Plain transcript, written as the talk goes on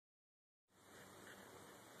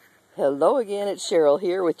Hello again, it's Cheryl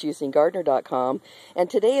here with JuicingGardener.com, and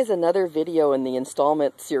today is another video in the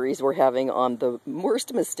installment series we're having on the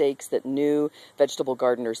worst mistakes that new vegetable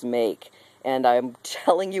gardeners make. And I'm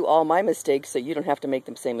telling you all my mistakes so you don't have to make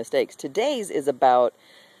the same mistakes. Today's is about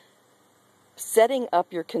setting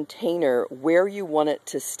up your container where you want it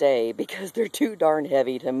to stay because they're too darn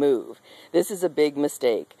heavy to move. This is a big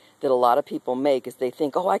mistake that a lot of people make, is they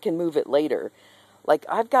think, oh, I can move it later. Like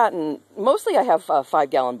mostly I have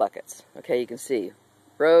 5-gallon buckets. Okay, you can see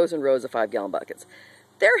rows and rows of 5-gallon buckets.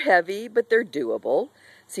 They're heavy, but they're doable.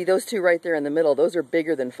 See those two right there in the middle? Those are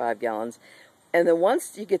bigger than 5 gallons. And then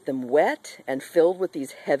once you get them wet and filled with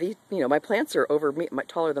these heavy, my plants are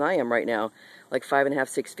taller than I am right now, like 5.5,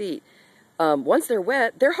 6 feet. Once they're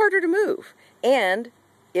wet, they're harder to move. And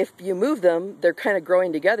if you move them, they're kind of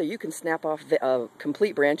growing together. You can snap off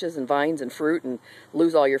complete branches and vines and fruit and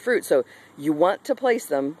lose all your fruit. So you want to place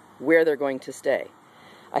them where they're going to stay.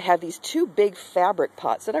 I have these two big fabric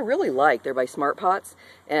pots that I really like. They're by Smart Pots.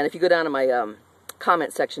 And if you go down to my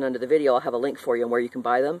comment section under the video, I'll have a link for you on where you can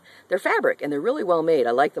buy them. They're fabric and they're really well made.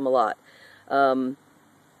 I like them a lot. But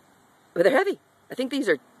they're heavy. I think these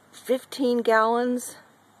are 15 gallons,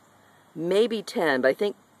 maybe 10, but I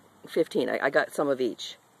think 15. I got some of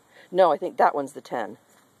each. No, I think that one's the 10.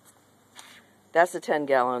 That's the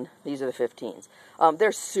 10-gallon. These are the 15s.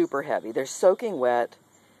 They're super heavy. They're soaking wet.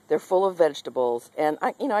 They're full of vegetables, and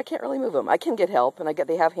I can't really move them. I can get help, and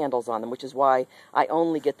they have handles on them, which is why I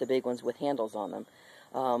only get the big ones with handles on them.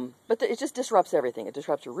 But it just disrupts everything. It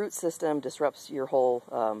disrupts your root system, disrupts your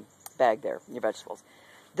whole bag there, your vegetables.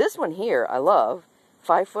 This one here, I love.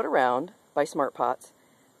 5 foot around by Smart Pots.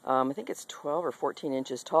 I think it's 12 or 14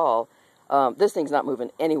 inches tall. This thing's not moving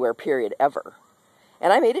anywhere, period, ever.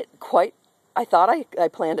 And I made it I thought I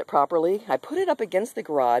planned it properly. I put it up against the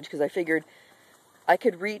garage because I figured I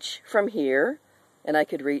could reach from here, and I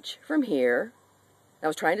could reach from here. I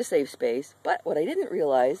was trying to save space, but what I didn't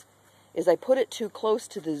realize is I put it too close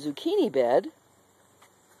to the zucchini bed.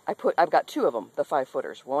 I've got 2 of them, the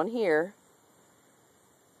 5-footers. One here,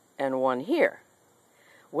 and one here.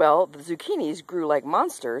 Well, the zucchinis grew like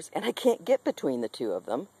monsters, and I can't get between the 2 of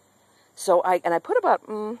them. So I put about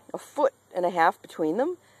 1.5 foot between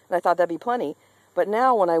them, and I thought that'd be plenty. But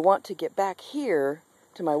now when I want to get back here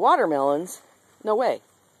to my watermelons, no way.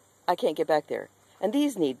 I can't get back there. And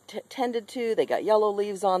these need tended to. They got yellow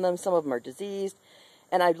leaves on them. Some of them are diseased.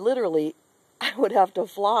 And I would have to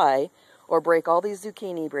fly or break all these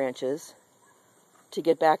zucchini branches to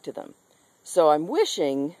get back to them. So I'm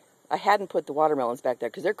wishing I hadn't put the watermelons back there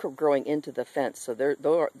because they're growing into the fence, so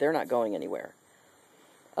they're not going anywhere.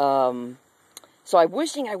 So I'm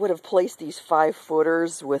wishing I would have placed these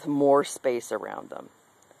 5-footers with more space around them.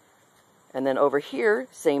 And then over here,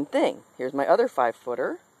 same thing. Here's my other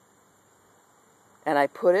 5-footer. And I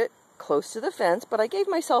put it close to the fence, but I gave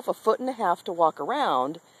myself 1.5 foot to walk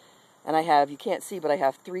around. And I have, you can't see, but I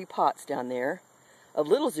have 3 pots down there of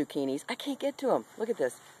little zucchinis. I can't get to them. Look at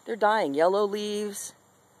this. They're dying. Yellow leaves.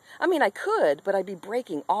 I mean, I could, but I'd be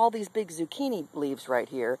breaking all these big zucchini leaves right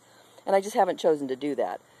here. And I just haven't chosen to do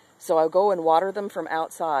that. So I'll go and water them from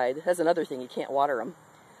outside. That's another thing. You can't water them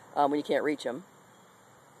when you can't reach them.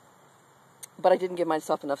 But I didn't give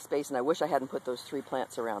myself enough space, and I wish I hadn't put those 3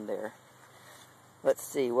 plants around there. Let's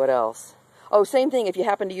see, what else? Oh, same thing. If you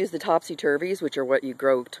happen to use the topsy-turvies, which are what you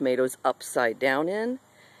grow tomatoes upside down in,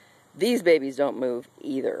 these babies don't move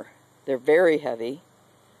either. They're very heavy,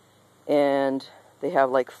 and they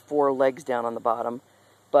have like 4 legs down on the bottom.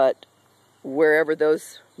 But wherever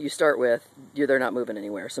those you start with, they're not moving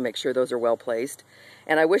anywhere. So make sure those are well placed.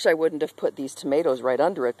 And I wish I wouldn't have put these tomatoes right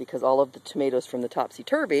under it, because all of the tomatoes from the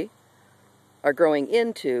topsy-turvy are growing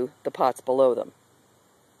into the pots below them.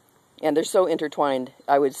 And they're so intertwined,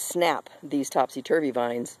 I would snap these topsy-turvy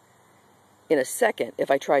vines in a second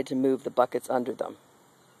if I tried to move the buckets under them.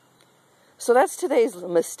 So that's today's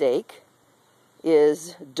mistake,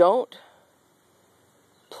 is don't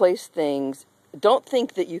place things. Don't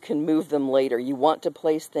think that you can move them later. You want to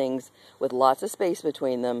place things with lots of space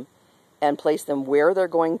between them and place them where they're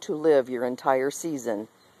going to live your entire season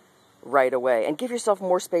right away. And give yourself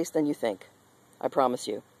more space than you think. I promise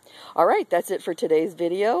you. All right, that's it for today's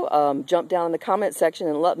video. Jump down in the comment section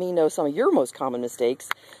and let me know some of your most common mistakes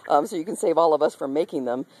so you can save all of us from making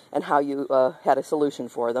them and how you had a solution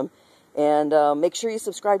for them. And make sure you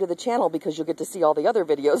subscribe to the channel because you'll get to see all the other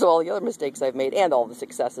videos, all the other mistakes I've made, and all the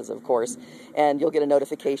successes, of course. And you'll get a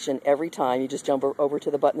notification every time. You just jump over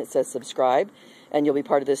to the button that says subscribe, and you'll be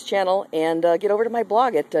part of this channel. And get over to my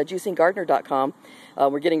blog at juicinggardener.com.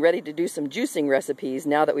 We're getting ready to do some juicing recipes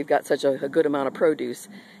now that we've got such a good amount of produce,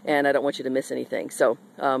 and I don't want you to miss anything. So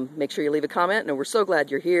make sure you leave a comment, and we're so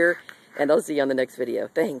glad you're here, and I'll see you on the next video.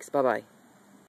 Thanks. Bye-bye.